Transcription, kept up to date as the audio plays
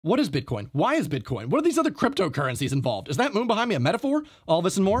What is Bitcoin? Why is Bitcoin? What are these other cryptocurrencies involved? Is that moon behind me a metaphor? All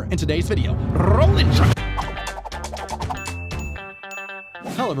this and more in today's video. Roll intro!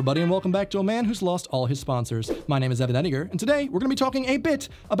 Hello everybody and welcome back to a man who's lost all his sponsors. My name is Edinger and today we're going to be talking a bit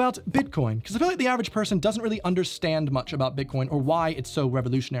about Bitcoin because I feel like the average person doesn't really understand much about Bitcoin or why it's so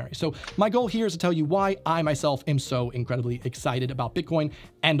revolutionary. So my goal here is to tell you why I myself am so incredibly excited about Bitcoin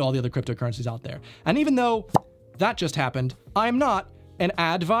and all the other cryptocurrencies out there. And even though that just happened, I'm not an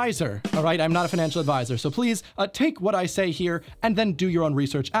advisor, all right? I'm not a financial advisor, so please take what I say here and then do your own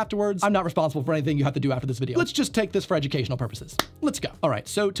research afterwards. I'm not responsible for anything you have to do after this video. Let's just take this for educational purposes. Let's go. All right,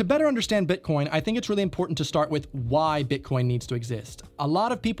 so to better understand Bitcoin, I think it's really important to start with why Bitcoin needs to exist. A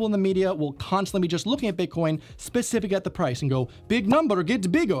lot of people in the media will constantly be just looking at Bitcoin specific at the price and go, big number gets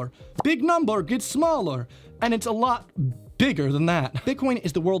bigger, big number gets smaller, and it's a lot bigger than that. Bitcoin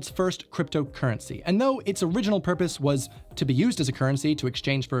is the world's first cryptocurrency, and though its original purpose was to be used as a currency to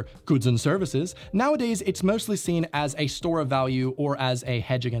exchange for goods and services, nowadays it's mostly seen as a store of value or as a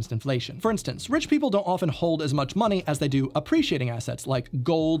hedge against inflation. For instance, rich people don't often hold as much money as they do appreciating assets like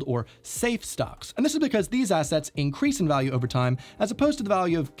gold or safe stocks. And this is because these assets increase in value over time as opposed to the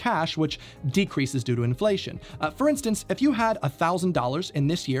value of cash, which decreases due to inflation. For instance, if you had $1,000 in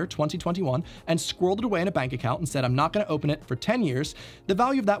this year, 2021, and squirreled it away in a bank account and said, I'm not going to open it for 10 years, the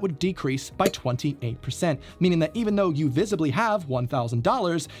value of that would decrease by 28%, meaning that even though you visibly have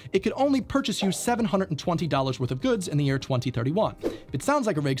 $1,000, it could only purchase you $720 worth of goods in the year 2031. If it sounds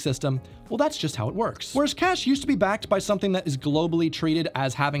like a rigged system, well, that's just how it works. Whereas cash used to be backed by something that is globally treated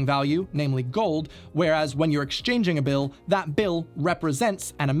as having value, namely gold, whereas when you're exchanging a bill, that bill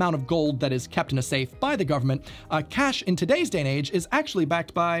represents an amount of gold that is kept in a safe by the government. Cash in today's day and age is actually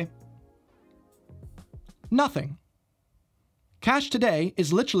backed by nothing. Cash today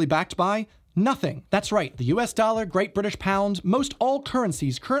is literally backed by nothing. That's right, the US dollar, Great British pound, most all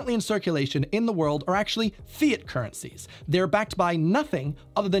currencies currently in circulation in the world are actually fiat currencies. They're backed by nothing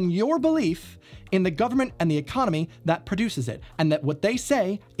other than your belief in the government and the economy that produces it, and that what they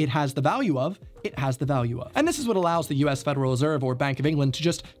say it has the value of, it has the value of. And this is what allows the US Federal Reserve or Bank of England to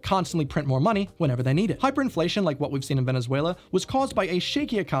just constantly print more money whenever they need it. Hyperinflation, like what we've seen in Venezuela, was caused by a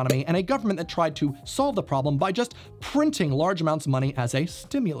shaky economy and a government that tried to solve the problem by just printing large amounts of money as a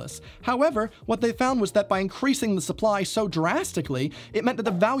stimulus. However, what they found was that by increasing the supply so drastically, it meant that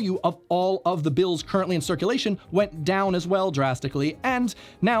the value of all of the bills currently in circulation went down as well drastically, and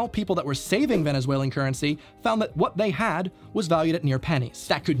now people that were saving Venezuelan currency found that what they had was valued at near pennies.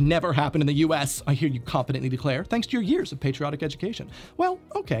 That could never happen in the US, I hear you confidently declare, thanks to your years of patriotic education. Well,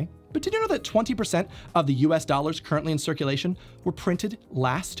 okay, but did you know that 20% of the US dollars currently in circulation were printed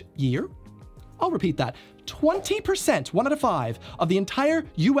last year? I'll repeat that. 20%, 1 out of 5, of the entire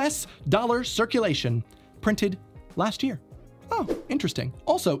US dollar circulation printed last year. Oh, interesting.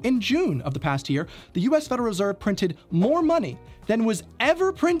 Also, in June of the past year, the US Federal Reserve printed more money than was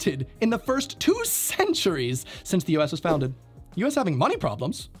ever printed in the first 2 centuries since the US was founded. US having money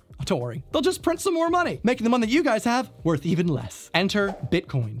problems? Don't worry, they'll just print some more money, making the money that you guys have worth even less. Enter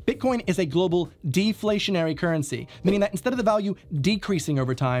Bitcoin. Bitcoin is a global deflationary currency, meaning that instead of the value decreasing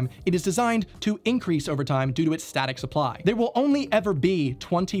over time, it is designed to increase over time due to its static supply. There will only ever be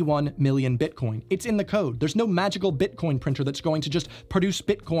 21 million Bitcoin. It's in the code. There's no magical Bitcoin printer that's going to just produce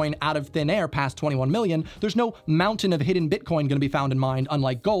Bitcoin out of thin air past 21 million. There's no mountain of hidden Bitcoin going to be found in mined,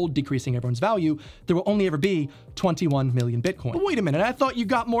 unlike gold, decreasing everyone's value. There will only ever be 21 million Bitcoin. But wait a minute, I thought you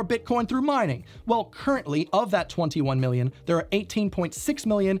got more Bitcoin through mining. Well, currently, of that 21 million, there are 18.6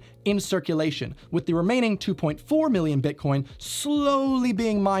 million in circulation, with the remaining 2.4 million Bitcoin slowly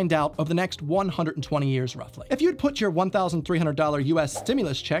being mined out over the next 120 years, roughly. If you had put your $1,300 US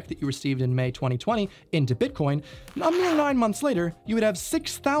stimulus check that you received in May 2020 into Bitcoin, a mere 9 months later, you would have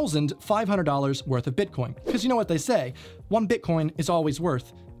 $6,500 worth of Bitcoin. Because you know what they say, 1 Bitcoin is always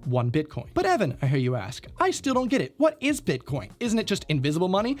worth 1 Bitcoin. But Evan, I hear you ask, I still don't get it. What is Bitcoin? Isn't it just invisible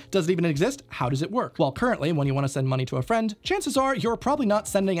money? Does it even exist? How does it work? Well, currently, when you want to send money to a friend, chances are you're probably not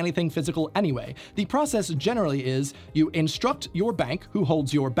sending anything physical anyway. The process generally is you instruct your bank, who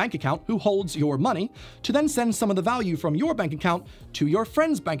holds your bank account, who holds your money, to then send some of the value from your bank account to your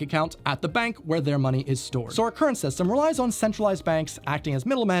friend's bank account at the bank where their money is stored. So our current system relies on centralized banks acting as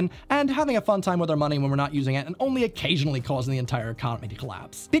middlemen and having a fun time with our money when we're not using it and only occasionally causing the entire economy to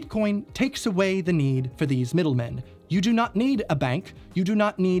collapse. Bitcoin takes away the need for these middlemen. You do not need a bank. You do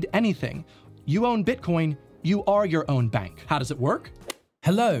not need anything. You own Bitcoin. You are your own bank. How does it work?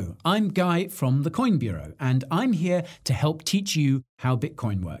 Hello, I'm Guy from the Coin Bureau, and I'm here to help teach you how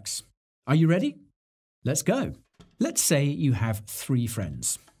Bitcoin works. Are you ready? Let's go. Let's say you have 3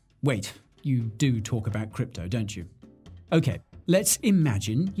 friends. Wait, you do talk about crypto, don't you? Okay, Let's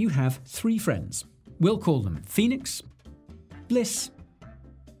imagine you have 3 friends. We'll call them Phoenix, Bliss,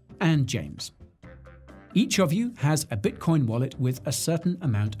 and James. Each of you has a Bitcoin wallet with a certain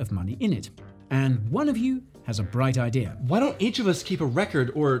amount of money in it, and one of you has a bright idea. Why don't each of us keep a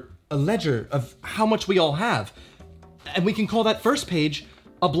record or a ledger of how much we all have? And we can call that first page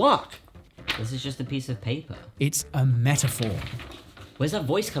a block. This is just a piece of paper. It's a metaphor. Where's that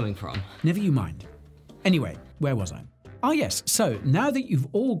voice coming from? Never you mind. Anyway, where was I? Ah yes, so now that you've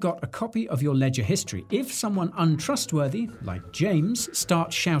all got a copy of your ledger history, if someone untrustworthy, like James,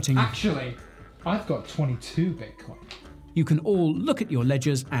 starts shouting, Actually, I've got 22 Bitcoin. you can all look at your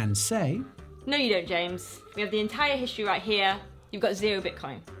ledgers and say, No, you don't, James. We have the entire history right here. You've got 0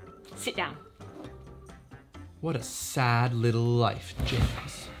 Bitcoin. Sit down. What a sad little life,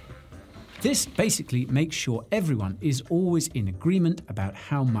 James. this basically makes sure everyone is always in agreement about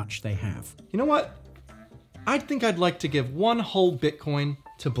how much they have. You know what? I think I'd like to give 1 whole Bitcoin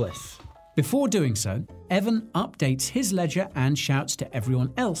to Bliss. Before doing so, Evan updates his ledger and shouts to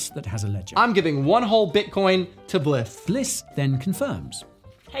everyone else that has a ledger. I'm giving 1 whole Bitcoin to Bliss. Bliss then confirms.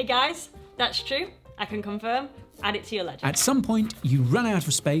 Hey guys, that's true. I can confirm. Add it to your ledger. At some point, you run out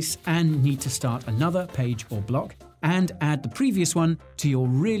of space and need to start another page or block and add the previous one to your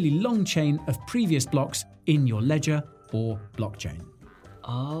really long chain of previous blocks in your ledger or blockchain.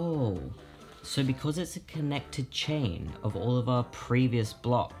 Oh, so because it's a connected chain of all of our previous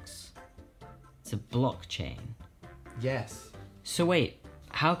blocks, it's a blockchain. Yes. So wait,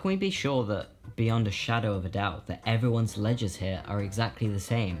 how can we be sure that, beyond a shadow of a doubt, that everyone's ledgers here are exactly the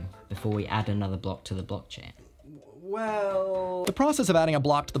same before we add another block to the blockchain? Well, the process of adding a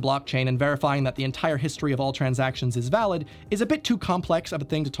block to the blockchain and verifying that the entire history of all transactions is valid is a bit too complex of a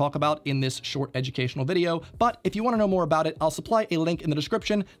thing to talk about in this short educational video, but if you want to know more about it, I'll supply a link in the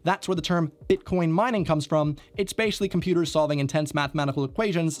description. That's where the term Bitcoin mining comes from. It's basically computers solving intense mathematical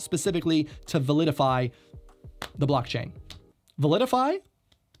equations specifically to validify the blockchain. Validify?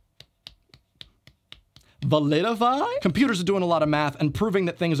 Validify? Computers are doing a lot of math and proving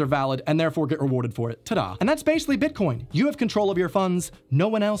that things are valid and therefore get rewarded for it. Ta-da. And that's basically Bitcoin. You have control of your funds, no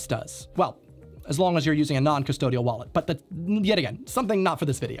one else does. Well, as long as you're using a non-custodial wallet. But yet again, something not for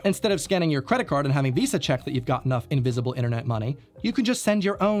this video. Instead of scanning your credit card and having Visa check that you've got enough invisible internet money, you can just send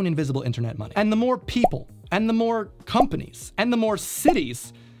your own invisible internet money. And the more people, and the more companies, and the more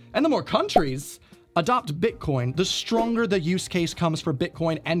cities, and the more countries adopt Bitcoin, the stronger the use case comes for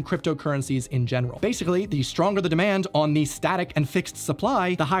Bitcoin and cryptocurrencies in general. Basically, the stronger the demand on the static and fixed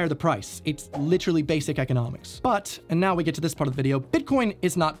supply, the higher the price. It's literally basic economics. But, and now we get to this part of the video, Bitcoin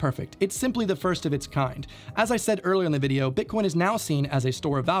is not perfect. It's simply the first of its kind. As I said earlier in the video, Bitcoin is now seen as a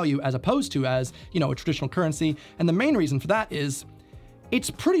store of value as opposed to as, a traditional currency. And the main reason for that is it's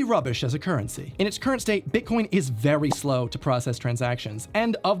pretty rubbish as a currency. In its current state, Bitcoin is very slow to process transactions,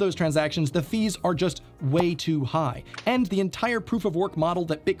 and of those transactions, the fees are just way too high. And the entire proof of work model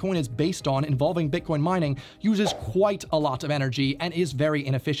that Bitcoin is based on involving Bitcoin mining uses quite a lot of energy and is very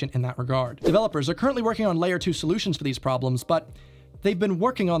inefficient in that regard. Developers are currently working on layer 2 solutions for these problems, but they've been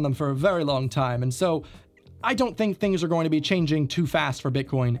working on them for a very long time, and so I don't think things are going to be changing too fast for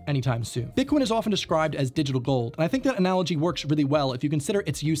Bitcoin anytime soon. Bitcoin is often described as digital gold, and I think that analogy works really well if you consider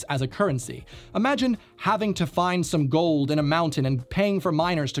its use as a currency. Imagine having to find some gold in a mountain and paying for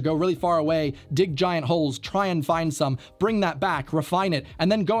miners to go really far away, dig giant holes, try and find some, bring that back, refine it,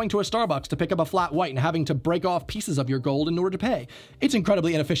 and then going to a Starbucks to pick up a flat white and having to break off pieces of your gold in order to pay. It's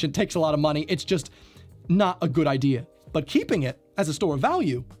incredibly inefficient, takes a lot of money, it's just not a good idea. But keeping it as a store of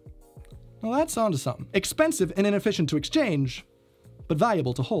value, well, that's onto something. Expensive and inefficient to exchange, but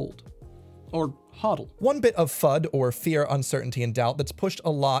valuable to hold. Or hodl. One bit of FUD, or fear, uncertainty, and doubt, that's pushed a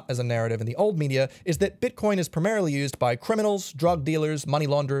lot as a narrative in the old media is that Bitcoin is primarily used by criminals, drug dealers, money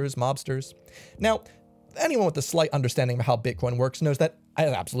launderers, mobsters. Now, anyone with a slight understanding of how Bitcoin works knows that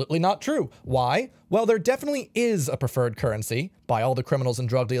is absolutely not true. Why? Well, there definitely is a preferred currency by all the criminals and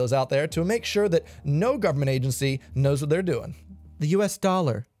drug dealers out there to make sure that no government agency knows what they're doing. The US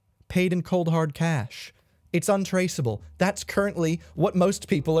dollar. Paid in cold hard cash. It's untraceable. That's currently what most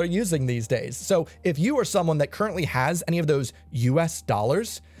people are using these days. So if you are someone that currently has any of those US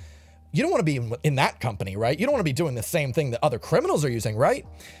dollars, you don't want to be in that company, right? You don't want to be doing the same thing that other criminals are using, right?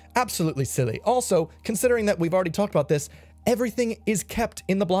 Absolutely silly. Also, considering that we've already talked about this, everything is kept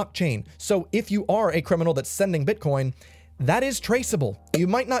in the blockchain. So if you are a criminal that's sending Bitcoin, that is traceable. You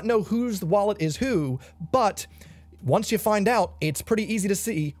might not know whose wallet is who, but once you find out, it's pretty easy to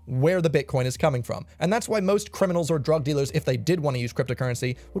see where the Bitcoin is coming from. And that's why most criminals or drug dealers, if they did want to use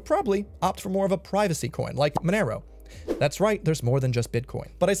cryptocurrency, would probably opt for more of a privacy coin, like Monero. That's right, there's more than just Bitcoin.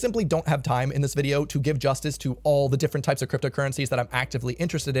 But I simply don't have time in this video to give justice to all the different types of cryptocurrencies that I'm actively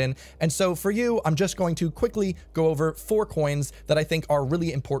interested in. And so for you, I'm just going to quickly go over 4 coins that I think are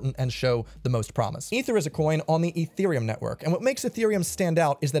really important and show the most promise. Ether is a coin on the Ethereum network. And what makes Ethereum stand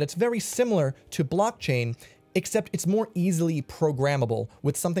out is that it's very similar to blockchain, except it's more easily programmable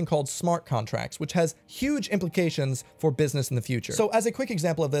with something called smart contracts, which has huge implications for business in the future. So as a quick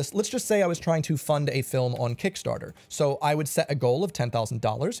example of this, let's just say I was trying to fund a film on Kickstarter. So I would set a goal of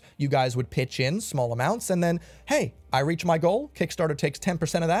 $10,000. You guys would pitch in small amounts, and then, hey, I reach my goal. Kickstarter takes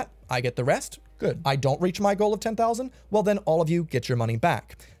 10% of that. I get the rest. Good. I don't reach my goal of 10,000. Well, then all of you get your money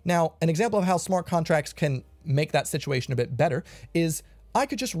back. Now, an example of how smart contracts can make that situation a bit better is I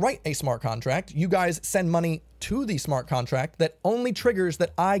could just write a smart contract. You guys send money to the smart contract that only triggers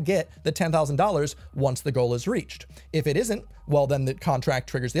that I get the $10,000 once the goal is reached. If it isn't, well, then the contract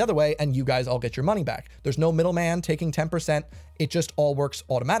triggers the other way and you guys all get your money back. There's no middleman taking 10%. It just all works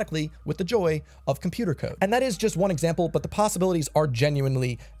automatically with the joy of computer code. And that is just one example, but the possibilities are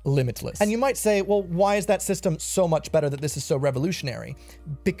genuinely limitless. And you might say, well, why is that system so much better that this is so revolutionary?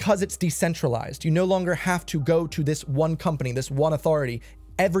 Because it's decentralized. You no longer have to go to this one company, this one authority.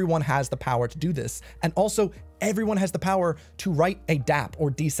 Everyone has the power to do this. And also, everyone has the power to write a dApp or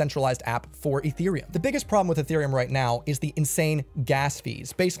decentralized app for Ethereum. The biggest problem with Ethereum right now is the insane gas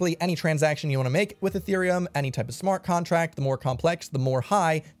fees. Basically, any transaction you want to make with Ethereum, any type of smart contract, the more complex, the more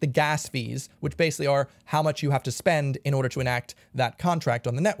high the gas fees, which basically are how much you have to spend in order to enact that contract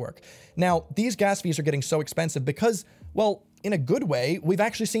on the network. Now, these gas fees are getting so expensive because, well, in a good way, we've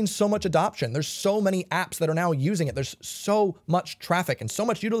actually seen so much adoption. There's so many apps that are now using it. There's so much traffic and so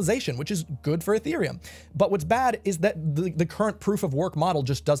much utilization, which is good for Ethereum. But what's bad is that the current proof of work model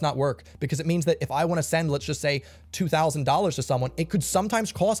just does not work, because it means that if I want to send, let's just say, $2,000 to someone, it could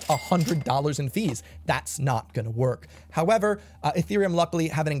sometimes cost $100 in fees. That's not going to work. However, Ethereum luckily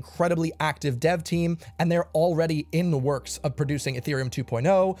have an incredibly active dev team, and they're already in the works of producing Ethereum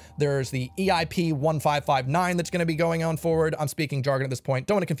 2.0. There's the EIP 1559 that's going to be going on forward. I'm speaking jargon at this point.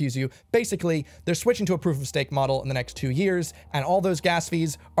 Don't want to confuse you. Basically, they're switching to a proof of stake model in the next 2 years, and all those gas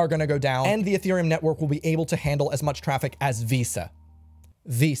fees are going to go down, and the Ethereum network will be able to handle as much traffic as Visa.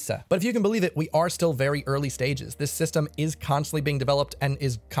 But if you can believe it, we are still very early stages. This system is constantly being developed and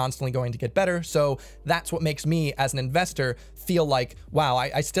is constantly going to get better. So that's what makes me as an investor feel like, wow,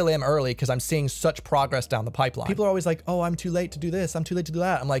 I still am early because I'm seeing such progress down the pipeline. People are always like, oh, I'm too late to do this. I'm too late to do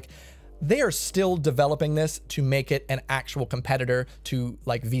that. I'm like, they are still developing this to make it an actual competitor to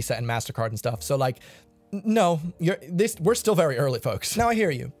like Visa and MasterCard and stuff. So like, no, we're still very early, folks. Now I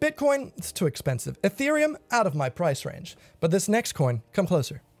hear you. Bitcoin, it's too expensive. Ethereum, out of my price range. But this next coin, come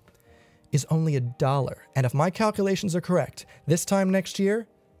closer, is only $1. And if my calculations are correct, this time next year,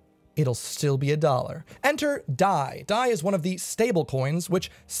 it'll still be $1. Enter DAI. DAI is one of the stable coins, which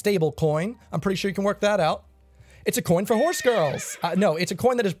stable coin, I'm pretty sure you can work that out. It's a coin for horse girls. No, it's a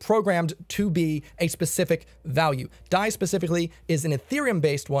coin that is programmed to be a specific value. DAI specifically is an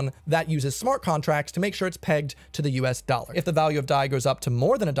Ethereum-based one that uses smart contracts to make sure it's pegged to the US dollar. If the value of DAI goes up to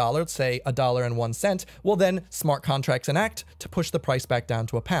more than $1, let's say $1.01, well then smart contracts enact to push the price back down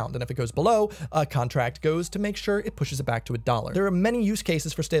to £1. And if it goes below, a contract goes to make sure it pushes it back to $1. There are many use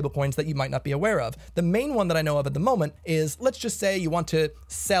cases for stablecoins that you might not be aware of. The main one that I know of at the moment is, let's just say you want to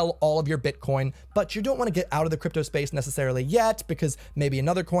sell all of your Bitcoin, but you don't want to get out of the crypto space necessarily yet because maybe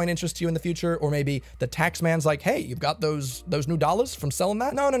another coin interests you in the future, or maybe the tax man's like, hey, you've got those new dollars from selling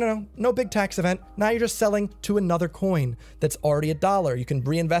that? No big tax event. Now you're just selling to another coin that's already $1. You can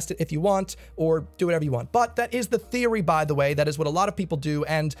reinvest it if you want or do whatever you want. But that is the theory, by the way. That is what a lot of people do.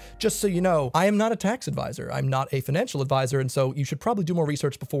 And just so you know, I am not a tax advisor. I'm not a financial advisor. And so you should probably do more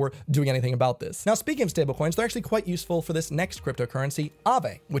research before doing anything about this. Now, speaking of stablecoins, they're actually quite useful for this next cryptocurrency,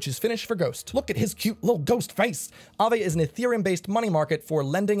 Aave, which is Finnish for ghost. Look at his cute little ghost face. Aave is an Ethereum-based money market for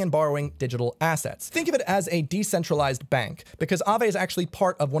lending and borrowing digital assets. Think of it as a decentralized bank, because Aave is actually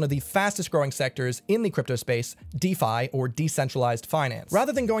part of one of the fastest growing sectors in the crypto space, DeFi, or decentralized finance.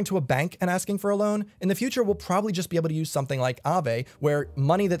 Rather than going to a bank and asking for a loan, in the future we'll probably just be able to use something like Aave, where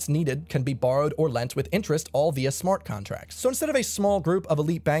money that's needed can be borrowed or lent with interest, all via smart contracts. So instead of a small group of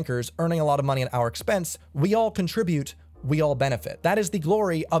elite bankers earning a lot of money at our expense, we all contribute, we all benefit. That is the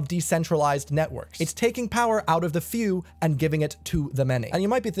glory of decentralized networks. It's taking power out of the few and giving it to the many. And you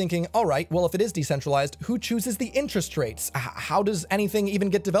might be thinking, all right, well, if it is decentralized, who chooses the interest rates? How does anything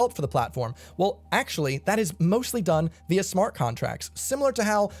even get developed for the platform? Well, actually, that is mostly done via smart contracts, similar to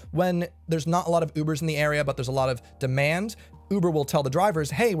how when there's not a lot of Ubers in the area, but there's a lot of demand, Uber will tell the drivers,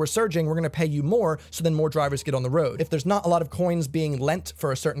 hey, we're surging, we're going to pay you more, so then more drivers get on the road. If there's not a lot of coins being lent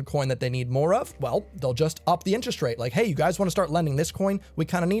for a certain coin that they need more of, well, they'll just up the interest rate. Like, hey, you guys want to start lending this coin? We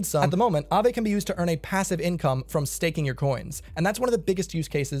kind of need some. At the moment, Aave can be used to earn a passive income from staking your coins. And that's one of the biggest use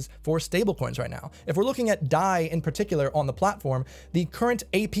cases for stablecoins right now. If we're looking at DAI in particular on the platform, the current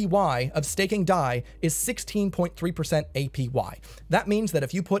APY of staking DAI is 16.3% APY. That means that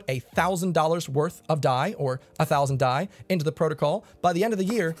if you put $1,000 worth of DAI or 1,000 DAI into the protocol, by the end of the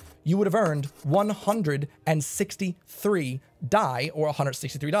year, you would have earned 163 DAI or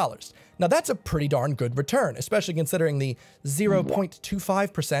 $163. Now that's a pretty darn good return, especially considering the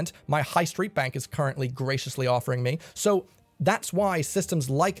 0.25% my high street bank is currently graciously offering me. So that's why systems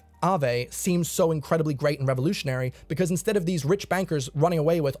like Aave seem so incredibly great and revolutionary, because instead of these rich bankers running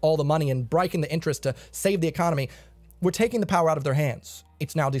away with all the money and breaking the interest to save the economy, we're taking the power out of their hands.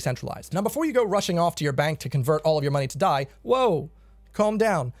 It's now decentralized. Now, before you go rushing off to your bank to convert all of your money to DAI, whoa, calm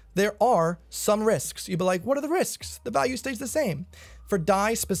down. There are some risks. You'd be like, what are the risks? The value stays the same. For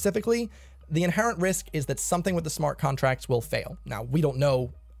DAI specifically, the inherent risk is that something with the smart contracts will fail. Now, we don't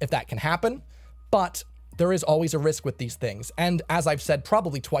know if that can happen, but there is always a risk with these things. And as I've said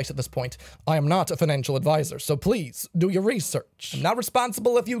probably twice at this point, I am not a financial advisor, so please do your research. I'm not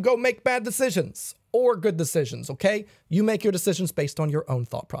responsible if you go make bad decisions or good decisions, okay? You make your decisions based on your own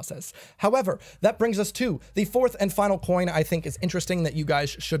thought process. However, that brings us to the fourth and final coin I think is interesting that you guys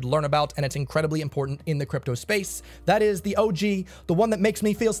should learn about, and it's incredibly important in the crypto space. That is the OG, the one that makes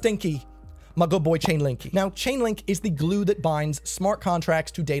me feel stinky. My good boy Chainlink. Now, Chainlink is the glue that binds smart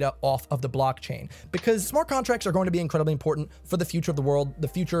contracts to data off of the blockchain, because smart contracts are going to be incredibly important for the future of the world, the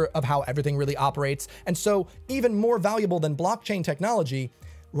future of how everything really operates. And so even more valuable than blockchain technology,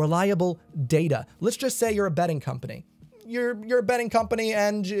 reliable data. Let's just say you're a betting company. You're a betting company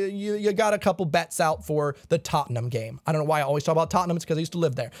and you got a couple bets out for the Tottenham game. I don't know why I always talk about Tottenham. It's because I used to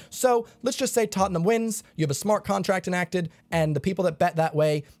live there. So let's just say Tottenham wins. You have a smart contract enacted and the people that bet that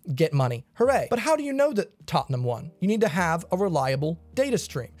way get money. Hooray. But how do you know that Tottenham won? You need to have a reliable data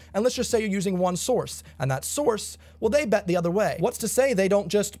stream. And let's just say you're using one source, and that source, well, they bet the other way. What's to say they don't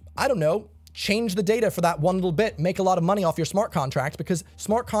just, I don't know, change the data for that one little bit, make a lot of money off your smart contracts, because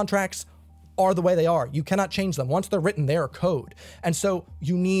smart contracts are the way they are. You cannot change them. Once they're written, they are code. And so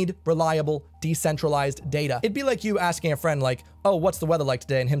you need reliable, decentralized data. It'd be like you asking a friend like, oh, what's the weather like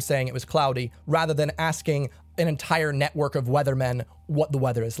today? And him saying it was cloudy, rather than asking an entire network of weathermen what the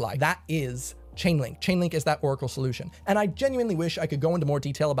weather is like. That is Chainlink. Chainlink is that Oracle solution. And I genuinely wish I could go into more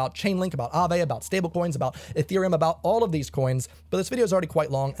detail about Chainlink, about Aave, about stablecoins, about Ethereum, about all of these coins, but this video is already quite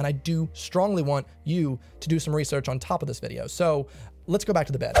long, and I do strongly want you to do some research on top of this video. So let's go back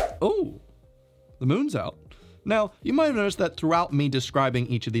to the bed. Oh, the moon's out. Now, you might have noticed that throughout me describing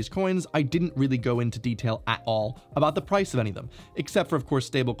each of these coins, I didn't really go into detail at all about the price of any of them, except for, of course,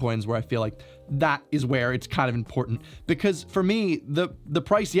 stablecoins, where I feel like that is where it's kind of important. Because for me, the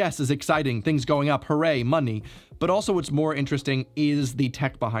price, yes, is exciting, things going up, hooray, money. But also what's more interesting is the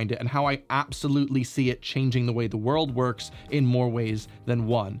tech behind it and how I absolutely see it changing the way the world works in more ways than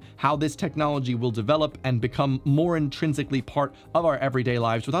one. How this technology will develop and become more intrinsically part of our everyday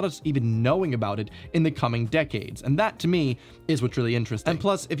lives without us even knowing about it in the coming decades. And that, to me, is what's really interesting. And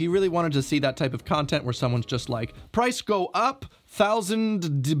plus, if you really wanted to see that type of content where someone's just like, price go up,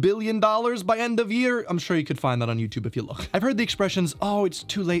 $1,000 billion by end of year, I'm sure you could find that on YouTube if you look. I've heard the expressions, oh, it's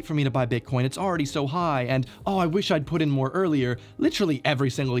too late for me to buy Bitcoin, it's already so high, and oh, I wish I'd put in more earlier, literally every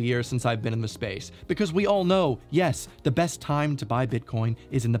single year since I've been in the space. Because we all know, yes, the best time to buy Bitcoin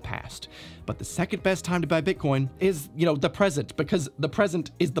is in the past. But the second best time to buy Bitcoin is, the present, because the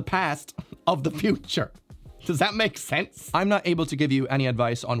present is the past of the future. Does that make sense? I'm not able to give you any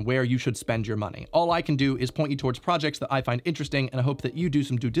advice on where you should spend your money. All I can do is point you towards projects that I find interesting, and I hope that you do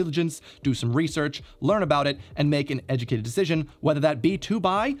some due diligence, do some research, learn about it, and make an educated decision, whether that be to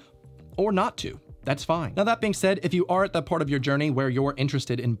buy or not to. That's fine. Now, that being said, if you are at that part of your journey where you're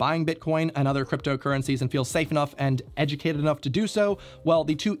interested in buying Bitcoin and other cryptocurrencies and feel safe enough and educated enough to do so, well,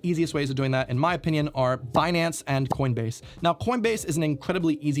 the two easiest ways of doing that, in my opinion, are Binance and Coinbase. Now, Coinbase is an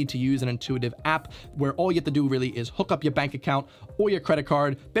incredibly easy to use and intuitive app where all you have to do really is hook up your bank account or your credit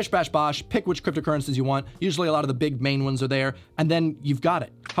card, bish bash bosh, pick which cryptocurrencies you want. Usually a lot of the big main ones are there, and then you've got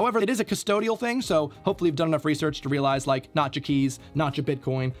it. However, it is a custodial thing, so hopefully you've done enough research to realize, like, not your keys, not your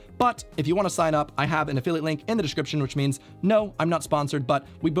Bitcoin. But if you want to sign up, up, I have an affiliate link in the description, which means no, I'm not sponsored, but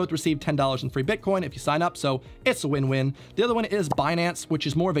we both receive $10 in free Bitcoin if you sign up, so it's a win-win. The other one is Binance, which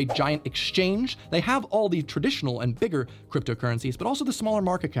is more of a giant exchange. They have all the traditional and bigger cryptocurrencies, but also the smaller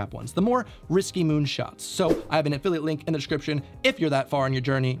market cap ones, the more risky moonshots. So I have an affiliate link in the description. If you're that far in your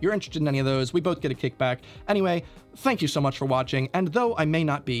journey, you're interested in any of those, we both get a kickback. Anyway, thank you so much for watching, and though I may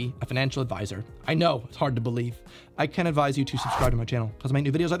not be a financial advisor, I know it's hard to believe, I can advise you to subscribe to my channel because I make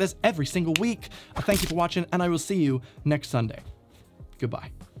new videos like this every single week. Thank you for watching, and I will see you next Sunday.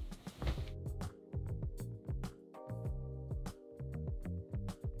 Goodbye.